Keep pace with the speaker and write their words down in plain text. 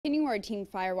Continuing our Team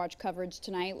Firewatch coverage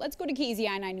tonight, let's go to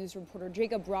KZI 9 News reporter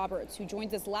Jacob Roberts, who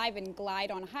joins us live in Glide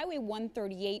on Highway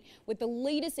 138 with the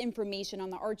latest information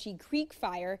on the Archie Creek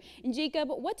Fire. And Jacob,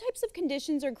 what types of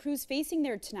conditions are crews facing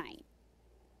there tonight?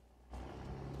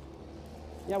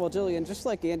 Yeah, well, Jillian, just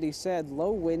like Andy said,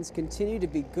 low winds continue to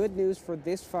be good news for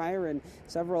this fire and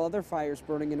several other fires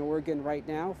burning in Oregon right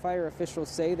now. Fire officials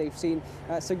say they've seen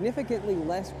significantly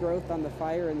less growth on the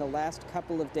fire in the last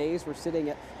couple of days. We're sitting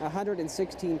at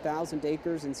 116,000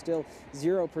 acres and still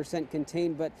 0%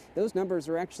 contained, but those numbers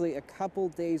are actually a couple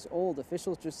days old.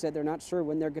 Officials just said they're not sure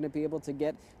when they're going to be able to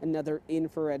get another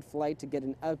infrared flight to get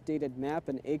an updated map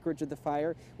and acreage of the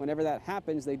fire. Whenever that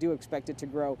happens, they do expect it to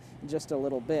grow just a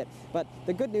little bit. But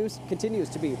the good news continues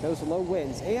to be those low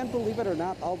winds, and believe it or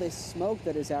not, all this smoke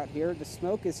that is out here, the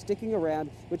smoke is sticking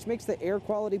around, which makes the air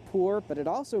quality poor, but it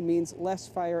also means less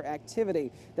fire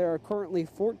activity. There are currently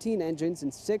 14 engines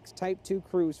and 6 Type 2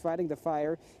 crews fighting the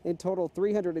fire. In total,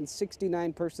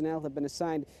 369 personnel have been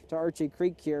assigned to Archie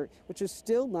Creek here, which is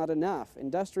still not enough.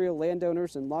 Industrial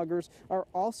landowners and loggers are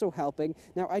also helping.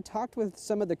 Now, I talked with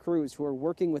some of the crews who are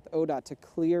working with ODOT to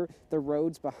clear the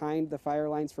roads behind the fire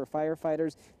lines for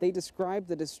firefighters. They described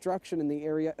the destruction in the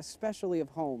area, especially of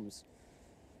homes.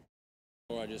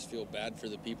 I just feel bad for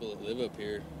the people that live up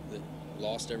here that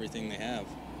lost everything they have.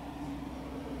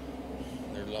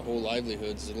 Their whole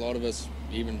livelihoods. A lot of us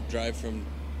even drive from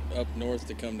up north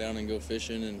to come down and go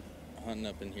fishing and hunting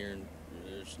up in here, and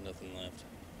there's nothing left.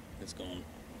 It's gone.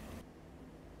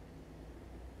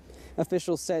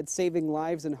 Officials said saving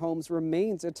lives and homes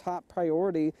remains a top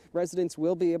priority. Residents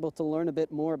will be able to learn a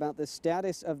bit more about the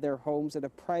status of their homes at a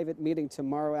private meeting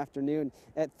tomorrow afternoon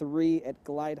at 3 at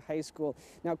Glide High School.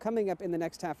 Now, coming up in the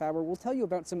next half hour, we'll tell you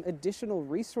about some additional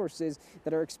resources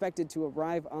that are expected to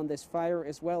arrive on this fire,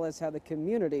 as well as how the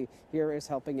community here is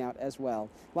helping out as well.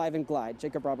 Live in Glide,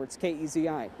 Jacob Roberts,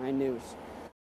 KEZI 9 News.